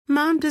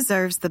Mom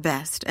deserves the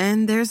best,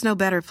 and there's no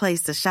better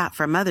place to shop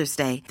for Mother's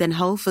Day than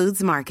Whole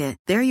Foods Market.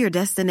 They're your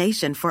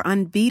destination for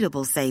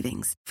unbeatable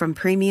savings, from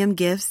premium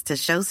gifts to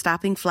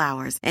show-stopping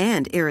flowers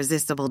and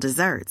irresistible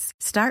desserts.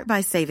 Start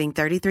by saving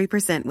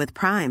 33% with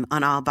Prime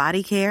on all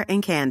body care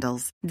and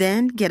candles.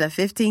 Then get a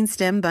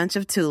 15-stem bunch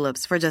of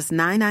tulips for just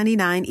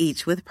 $9.99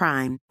 each with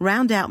Prime.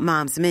 Round out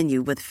Mom's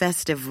menu with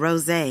festive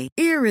rosé,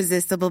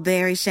 irresistible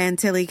berry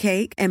chantilly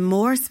cake, and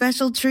more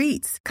special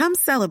treats. Come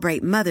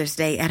celebrate Mother's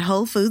Day at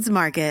Whole Foods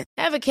Market.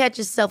 Ever catch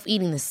yourself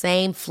eating the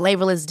same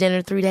flavorless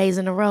dinner 3 days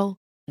in a row?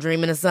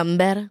 Dreaming of something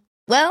better?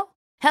 Well,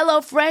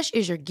 HelloFresh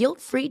is your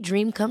guilt-free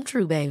dream come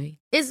true, baby.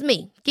 It's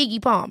me,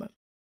 Keke Palmer.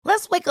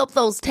 Let's wake up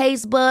those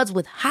taste buds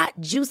with hot,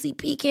 juicy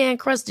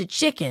pecan-crusted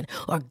chicken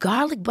or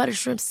garlic butter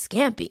shrimp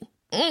scampi.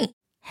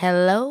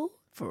 Hello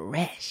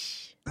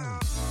Fresh.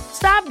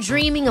 Stop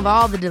dreaming of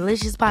all the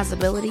delicious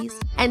possibilities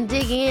and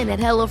dig in at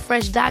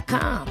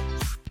HelloFresh.com.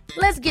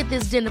 Let's get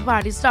this dinner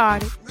party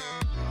started.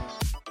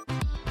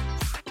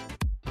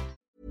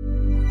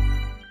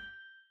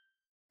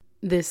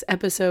 This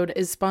episode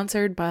is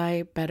sponsored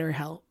by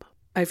BetterHelp.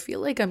 I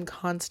feel like I'm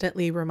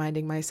constantly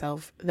reminding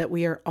myself that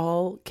we are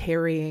all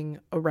carrying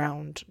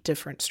around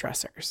different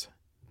stressors,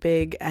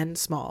 big and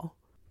small.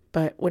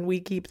 But when we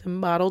keep them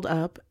bottled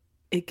up,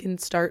 it can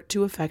start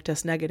to affect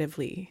us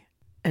negatively.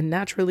 And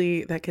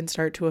naturally, that can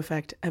start to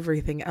affect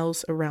everything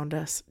else around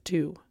us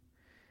too.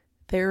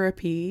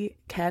 Therapy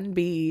can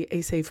be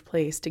a safe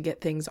place to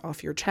get things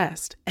off your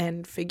chest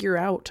and figure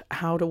out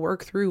how to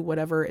work through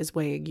whatever is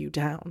weighing you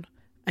down.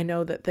 I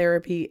know that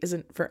therapy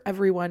isn't for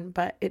everyone,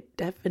 but it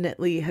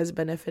definitely has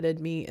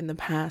benefited me in the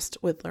past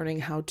with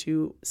learning how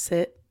to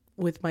sit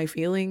with my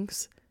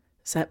feelings,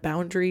 set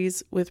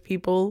boundaries with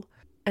people,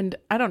 and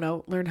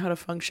learn how to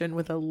function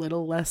with a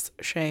little less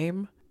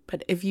shame.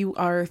 But if you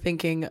are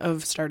thinking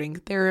of starting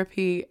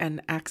therapy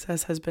and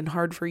access has been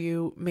hard for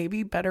you,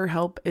 maybe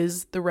BetterHelp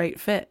is the right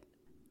fit.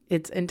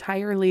 It's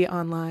entirely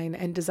online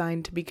and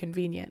designed to be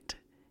convenient.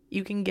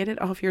 You can get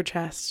it off your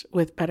chest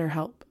with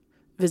BetterHelp.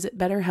 Visit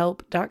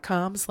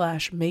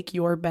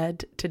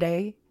BetterHelp.com/makeyourbed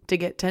today to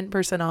get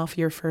 10% off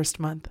your first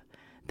month.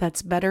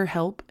 That's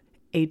BetterHelp,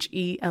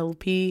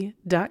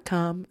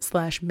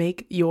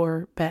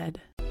 HELP.com/makeyourbed.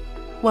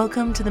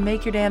 Welcome to the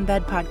Make Your Damn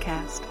Bed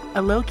podcast,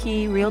 a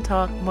low-key,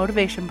 real-talk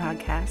motivation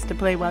podcast to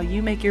play while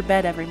you make your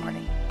bed every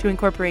morning to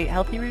incorporate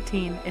healthy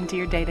routine into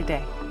your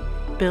day-to-day,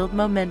 build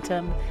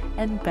momentum,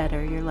 and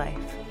better your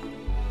life.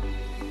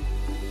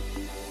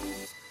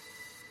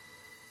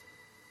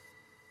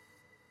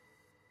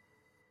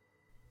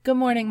 Good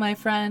morning, my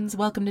friends.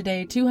 Welcome to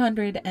day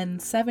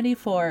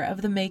 274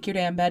 of the Make Your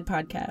Damn Bed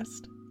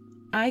podcast.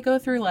 I go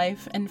through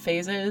life in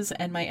phases,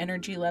 and my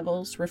energy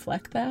levels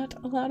reflect that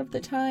a lot of the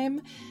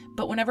time.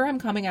 But whenever I'm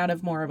coming out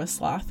of more of a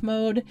sloth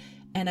mode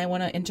and I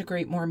want to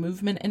integrate more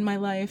movement in my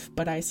life,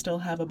 but I still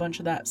have a bunch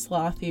of that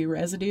slothy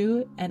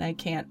residue and I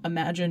can't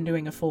imagine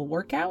doing a full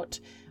workout,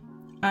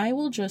 I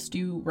will just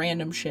do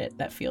random shit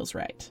that feels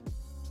right.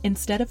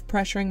 Instead of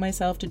pressuring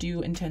myself to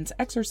do intense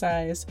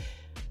exercise,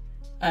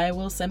 I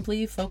will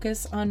simply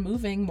focus on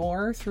moving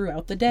more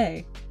throughout the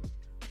day.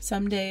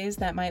 Some days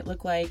that might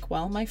look like,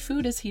 while my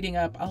food is heating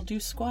up, I'll do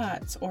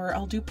squats, or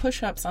I'll do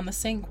push-ups on the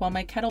sink while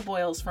my kettle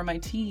boils for my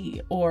tea,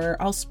 or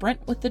I'll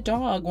sprint with the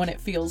dog when it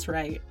feels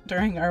right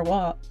during our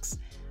walks.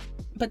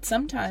 But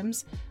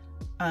sometimes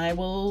I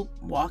will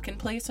walk in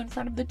place in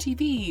front of the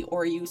TV,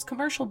 or use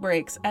commercial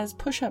breaks as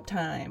push-up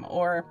time,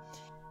 or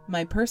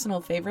my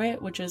personal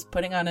favorite, which is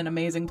putting on an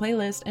amazing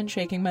playlist and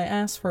shaking my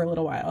ass for a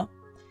little while.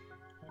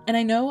 And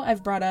I know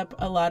I've brought up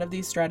a lot of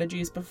these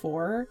strategies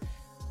before,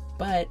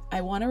 but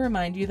I want to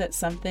remind you that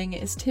something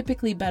is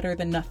typically better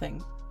than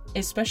nothing,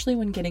 especially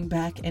when getting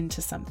back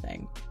into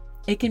something.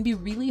 It can be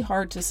really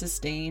hard to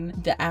sustain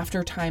the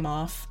after time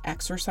off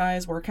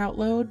exercise workout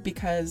load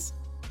because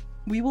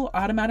we will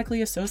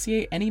automatically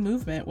associate any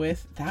movement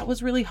with, that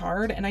was really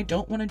hard and I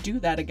don't want to do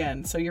that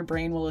again. So your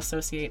brain will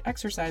associate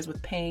exercise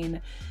with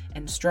pain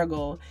and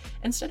struggle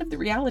instead of the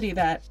reality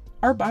that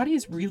our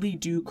bodies really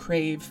do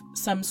crave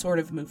some sort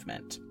of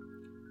movement.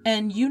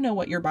 And you know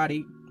what your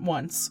body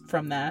wants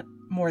from that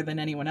more than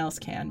anyone else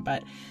can,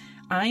 but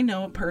I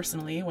know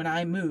personally when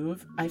I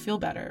move, I feel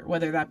better,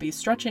 whether that be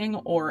stretching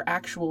or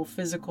actual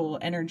physical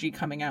energy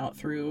coming out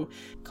through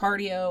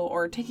cardio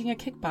or taking a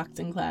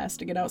kickboxing class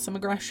to get out some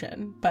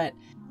aggression. But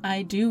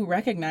I do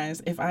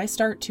recognize if I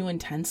start too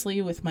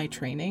intensely with my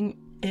training,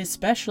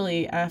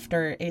 especially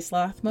after a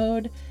sloth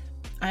mode,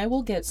 I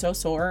will get so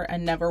sore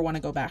and never want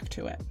to go back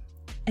to it.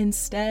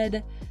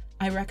 Instead,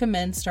 I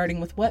recommend starting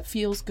with what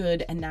feels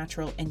good and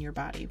natural in your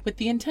body, with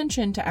the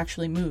intention to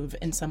actually move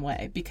in some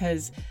way,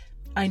 because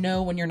I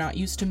know when you're not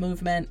used to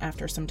movement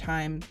after some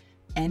time,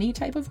 any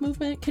type of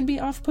movement can be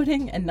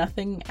off-putting and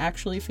nothing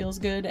actually feels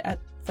good at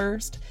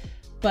first.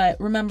 But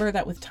remember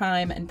that with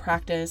time and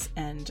practice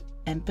and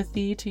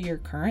empathy to your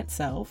current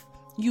self,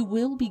 you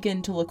will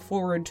begin to look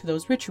forward to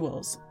those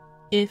rituals,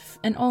 if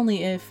and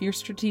only if you're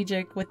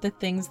strategic with the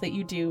things that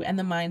you do and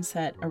the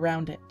mindset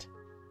around it.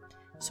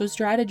 So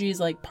strategies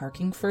like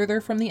parking further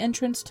from the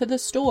entrance to the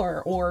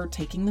store or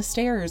taking the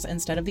stairs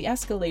instead of the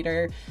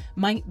escalator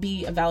might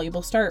be a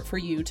valuable start for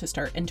you to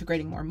start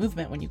integrating more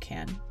movement when you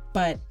can.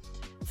 But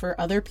for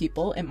other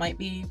people, it might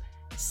be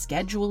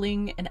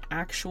scheduling an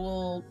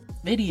actual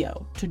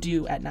video to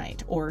do at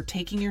night, or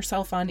taking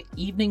yourself on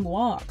evening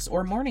walks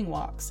or morning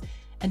walks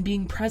and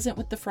being present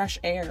with the fresh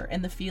air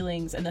and the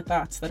feelings and the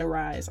thoughts that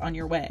arise on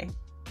your way.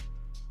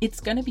 It's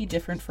going to be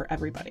different for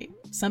everybody.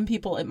 Some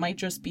people, it might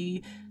just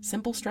be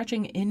simple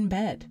stretching in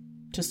bed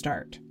to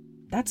start.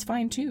 That's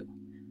fine too.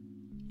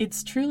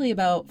 It's truly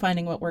about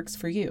finding what works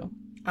for you.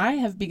 I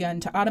have begun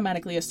to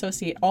automatically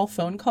associate all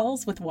phone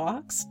calls with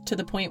walks to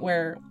the point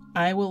where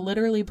I will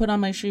literally put on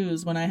my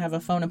shoes when I have a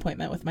phone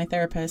appointment with my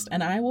therapist,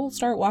 and I will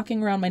start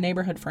walking around my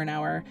neighborhood for an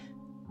hour,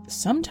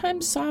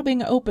 sometimes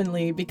sobbing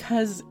openly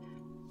because,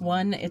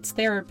 one, it's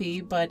therapy,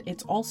 but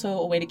it's also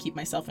a way to keep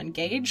myself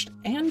engaged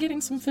and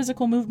getting some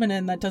physical movement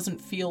in that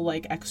doesn't feel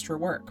like extra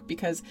work,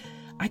 because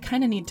I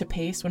kind of need to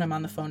pace when I'm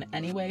on the phone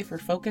anyway for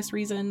focus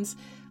reasons,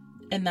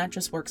 and that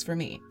just works for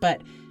me.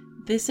 But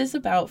this is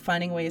about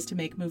finding ways to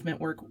make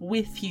movement work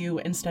with you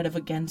instead of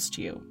against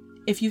you.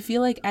 If you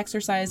feel like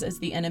exercise is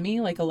the enemy,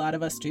 like a lot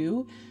of us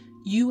do,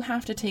 you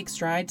have to take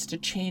strides to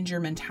change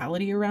your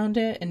mentality around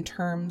it in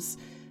terms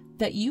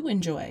that you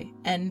enjoy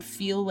and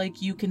feel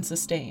like you can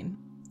sustain.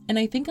 And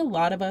I think a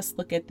lot of us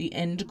look at the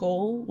end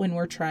goal when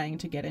we're trying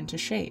to get into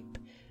shape.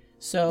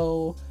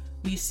 So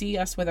we see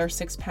us with our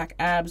six-pack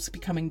abs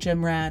becoming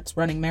gym rats,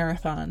 running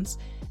marathons,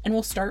 and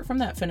we'll start from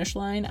that finish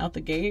line out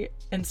the gate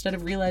instead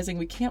of realizing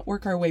we can't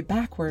work our way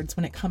backwards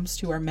when it comes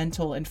to our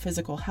mental and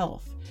physical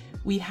health.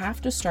 We have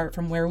to start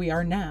from where we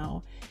are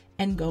now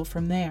and go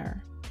from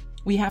there.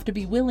 We have to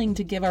be willing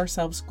to give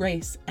ourselves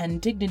grace and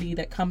dignity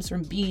that comes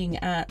from being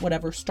at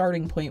whatever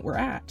starting point we're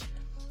at.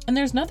 And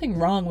there's nothing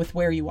wrong with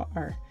where you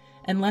are,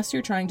 unless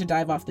you're trying to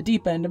dive off the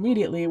deep end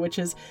immediately, which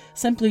is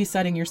simply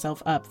setting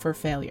yourself up for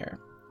failure.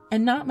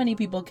 And not many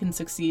people can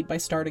succeed by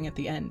starting at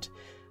the end.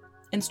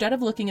 Instead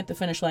of looking at the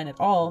finish line at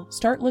all,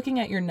 start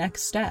looking at your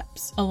next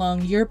steps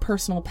along your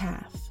personal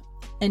path.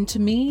 And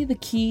to me, the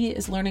key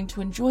is learning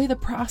to enjoy the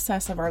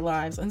process of our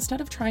lives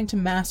instead of trying to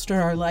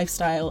master our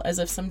lifestyle as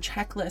if some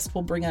checklist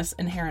will bring us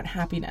inherent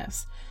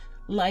happiness.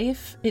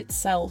 Life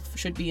itself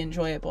should be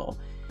enjoyable.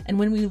 And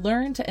when we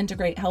learn to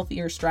integrate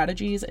healthier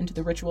strategies into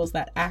the rituals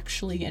that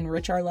actually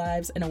enrich our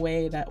lives in a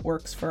way that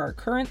works for our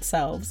current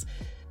selves,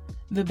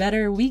 the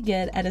better we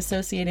get at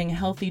associating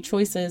healthy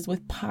choices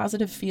with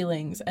positive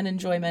feelings and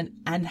enjoyment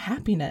and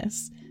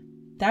happiness.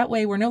 That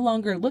way, we're no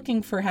longer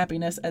looking for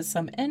happiness as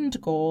some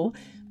end goal.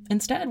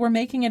 Instead, we're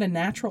making it a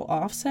natural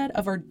offset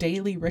of our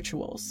daily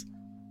rituals.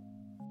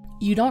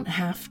 You don't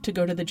have to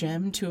go to the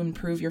gym to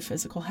improve your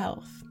physical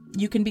health.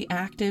 You can be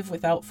active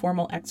without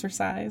formal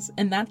exercise,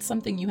 and that's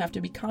something you have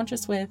to be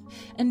conscious with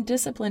and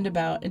disciplined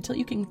about until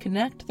you can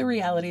connect the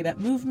reality that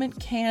movement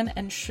can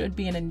and should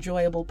be an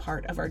enjoyable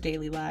part of our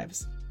daily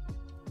lives.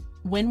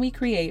 When we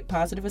create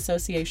positive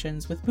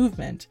associations with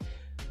movement,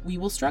 we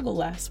will struggle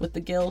less with the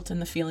guilt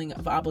and the feeling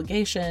of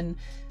obligation,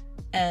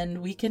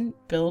 and we can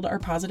build our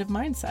positive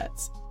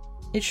mindsets.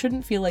 It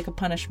shouldn't feel like a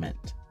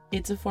punishment.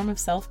 It's a form of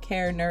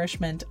self-care,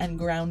 nourishment, and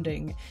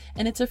grounding,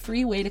 and it's a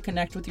free way to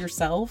connect with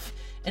yourself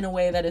in a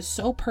way that is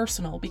so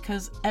personal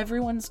because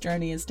everyone's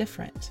journey is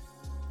different.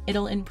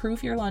 It'll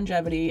improve your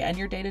longevity and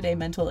your day-to-day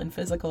mental and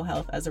physical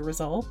health as a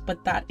result,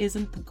 but that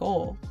isn't the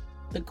goal.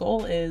 The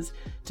goal is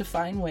to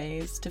find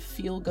ways to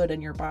feel good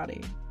in your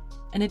body.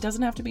 And it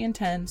doesn't have to be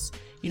intense.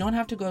 You don't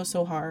have to go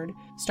so hard.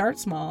 Start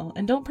small,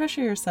 and don't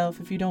pressure yourself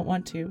if you don't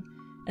want to.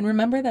 And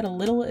remember that a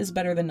little is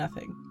better than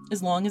nothing,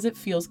 as long as it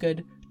feels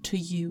good to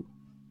you.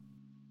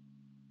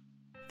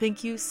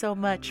 Thank you so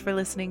much for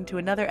listening to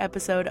another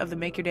episode of the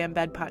Make Your Damn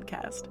Bed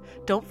podcast.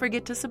 Don't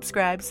forget to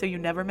subscribe so you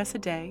never miss a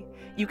day.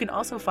 You can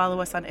also follow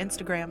us on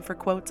Instagram for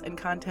quotes and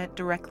content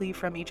directly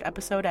from each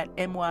episode at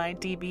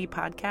MYDB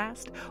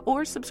Podcast,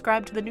 or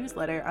subscribe to the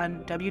newsletter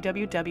on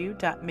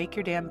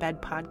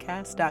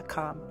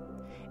www.makeyourdamnbedpodcast.com.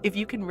 If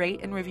you can rate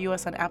and review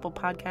us on Apple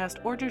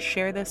Podcast, or just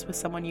share this with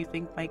someone you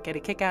think might get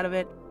a kick out of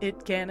it,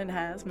 it can and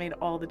has made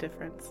all the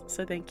difference.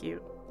 So thank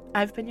you.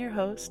 I've been your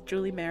host,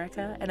 Julie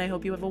Merica, and I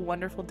hope you have a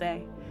wonderful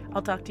day.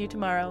 I'll talk to you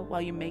tomorrow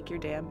while you make your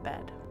damn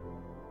bed.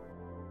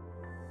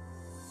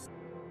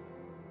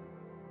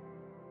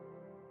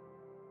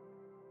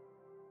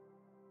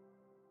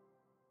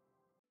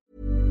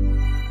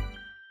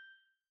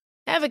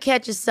 Ever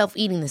catch yourself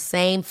eating the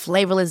same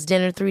flavorless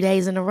dinner 3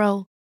 days in a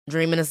row?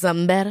 Dreaming of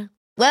something better?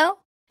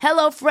 Well,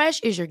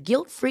 HelloFresh is your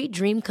guilt-free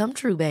dream come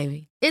true,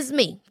 baby. It's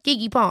me,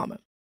 Keke Palmer.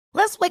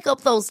 Let's wake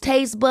up those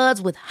taste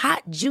buds with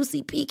hot,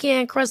 juicy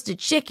pecan-crusted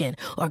chicken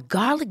or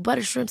garlic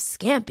butter shrimp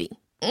scampi.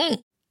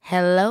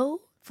 Hello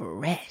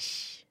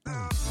Fresh.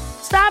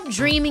 Stop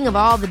dreaming of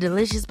all the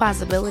delicious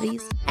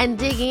possibilities and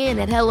dig in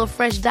at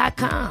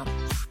HelloFresh.com.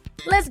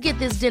 Let's get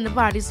this dinner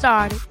party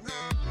started.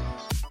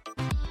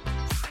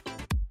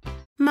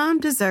 Mom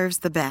deserves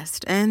the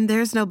best, and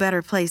there's no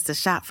better place to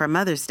shop for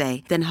Mother's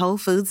Day than Whole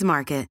Foods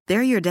Market.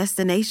 They're your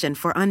destination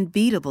for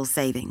unbeatable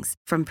savings,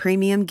 from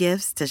premium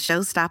gifts to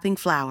show-stopping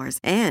flowers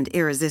and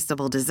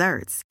irresistible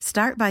desserts.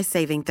 Start by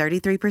saving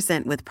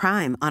 33% with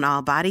Prime on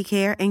all body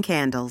care and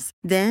candles.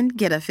 Then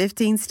get a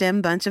 15-stem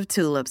bunch of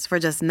tulips for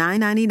just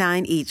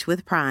 $9.99 each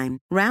with Prime.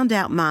 Round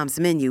out Mom's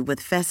menu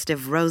with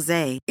festive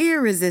rosé,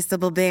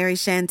 irresistible berry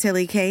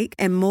chantilly cake,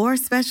 and more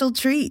special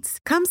treats.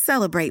 Come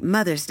celebrate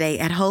Mother's Day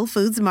at Whole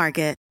Foods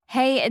Market.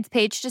 Hey, it's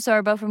Paige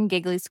DeSorbo from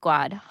Giggly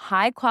Squad.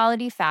 High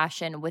quality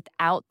fashion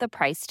without the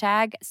price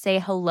tag. Say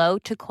hello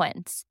to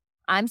Quince.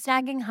 I'm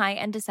snagging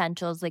high-end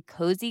essentials like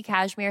cozy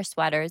cashmere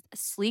sweaters,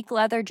 sleek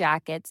leather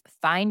jackets,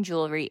 fine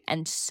jewelry,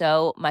 and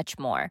so much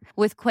more.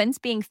 With Quince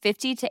being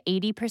 50 to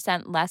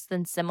 80% less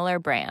than similar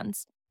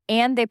brands.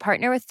 And they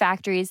partner with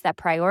factories that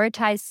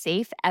prioritize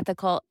safe,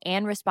 ethical,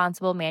 and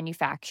responsible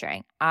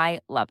manufacturing. I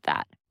love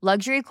that.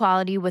 Luxury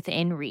quality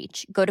within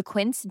reach. Go to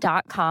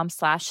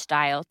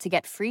quince.com/style to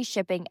get free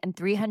shipping and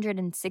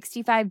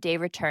 365-day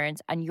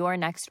returns on your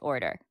next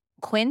order.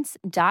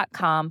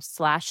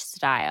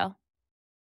 Quince.com/style.